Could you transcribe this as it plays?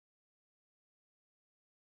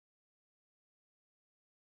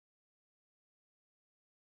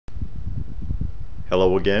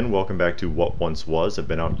Hello again, welcome back to What Once Was. I've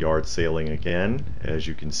been out yard sailing again, as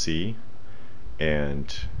you can see,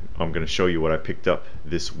 and I'm going to show you what I picked up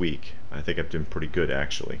this week. I think I've done pretty good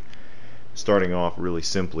actually. Starting off really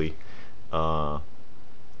simply, PlayStation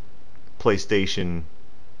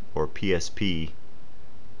or PSP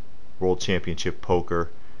World Championship Poker.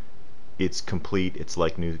 It's complete, it's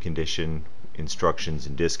like new condition, instructions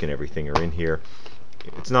and disc and everything are in here.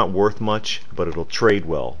 It's not worth much, but it'll trade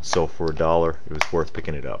well, so for $1 it was worth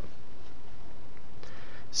picking it up.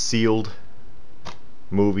 Sealed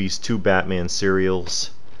movies, 2 Batman serials,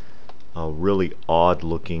 a really odd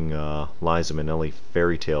looking Liza Minnelli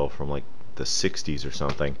fairy tale from like the 60s or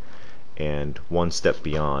something, and One Step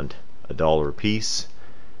Beyond, $1 a piece,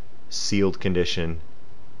 sealed condition,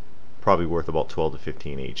 probably worth about 12 to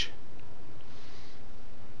 15 each.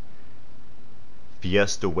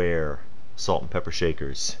 Fiestaware salt and pepper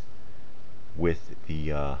shakers with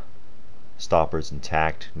the stoppers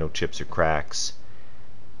intact, no chips or cracks.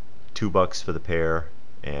 $2 for the pair,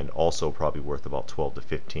 and also probably worth about 12 to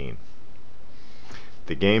 15.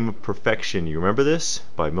 The Game of Perfection, you remember this?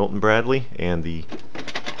 By Milton Bradley, and the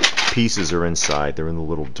pieces are inside. They're in the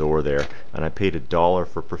little door there, and I paid $1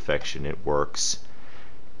 for Perfection. It works,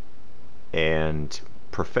 and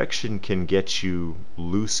Perfection can get you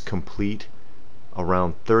loose complete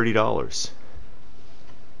around $30.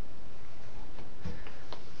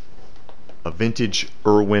 A vintage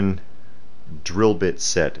Irwin drill bit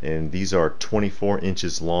set, and these are 24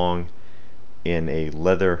 inches long in a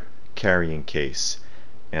leather carrying case,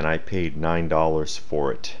 and I paid $9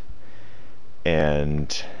 for it.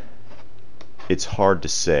 And it's hard to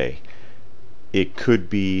say. It could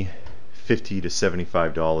be $50 to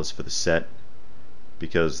 $75 for the set,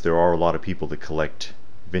 because there are a lot of people that collect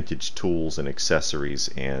vintage tools and accessories,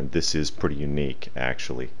 and this is pretty unique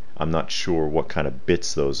actually. I'm not sure what kind of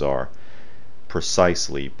bits those are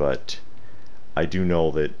precisely, but I do know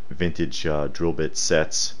that vintage drill bit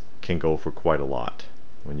sets can go for quite a lot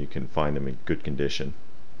when you can find them in good condition.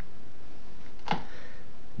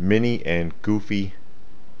 Mini and Goofy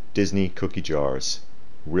Disney cookie jars,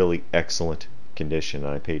 really excellent condition.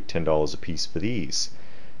 I paid $10 a piece for these,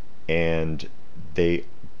 and they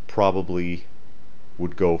probably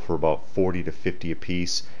would go for about 40 to 50 a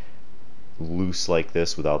piece, loose like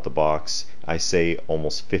this without the box. I say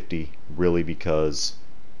almost 50 really because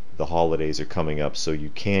the holidays are coming up, so you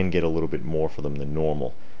can get a little bit more for them than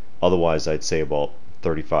normal. Otherwise I'd say about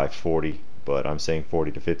 35, 40, but I'm saying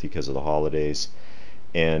 40 to 50 because of the holidays.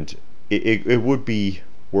 And it would be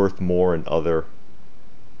worth more in other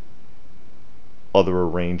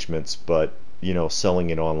arrangements, but you know, selling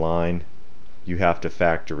it online, you have to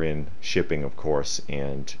factor in shipping, of course,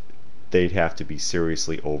 and they'd have to be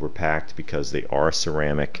seriously overpacked because they are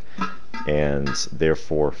ceramic and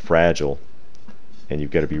therefore fragile, and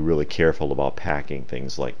you've got to be really careful about packing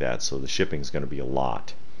things like that, so the shipping is going to be a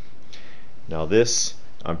lot. Now this,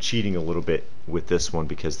 I'm cheating a little bit with this one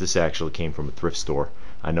because this actually came from a thrift store.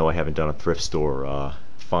 I know I haven't done a thrift store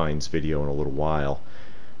finds video in a little while,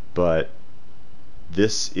 but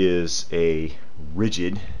this is a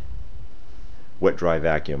rigid wet dry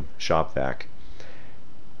vacuum shop vac,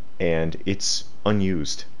 and it's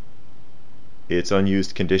unused. It's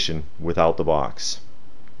unused condition without the box.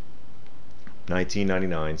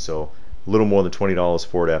 $19.99, so a little more than $20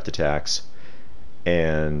 for it after tax.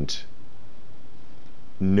 And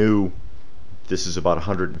new, this is about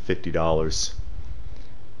 $150,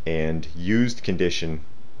 and used condition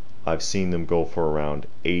I've seen them go for around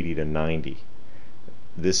 80 to 90.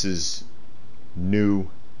 This is new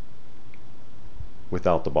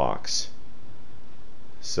without the box,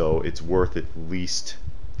 so it's worth at least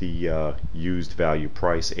the used value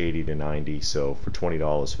price, 80 to 90. So for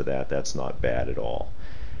 $20 for that, that's not bad at all.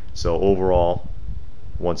 So overall,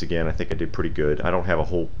 once again, I think I did pretty good. I don't have a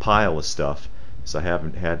whole pile of stuff, so I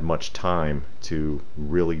haven't had much time to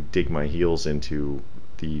really dig my heels into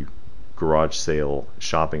the garage sale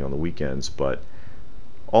shopping on the weekends, but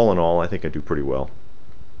all in all, I think I do pretty well.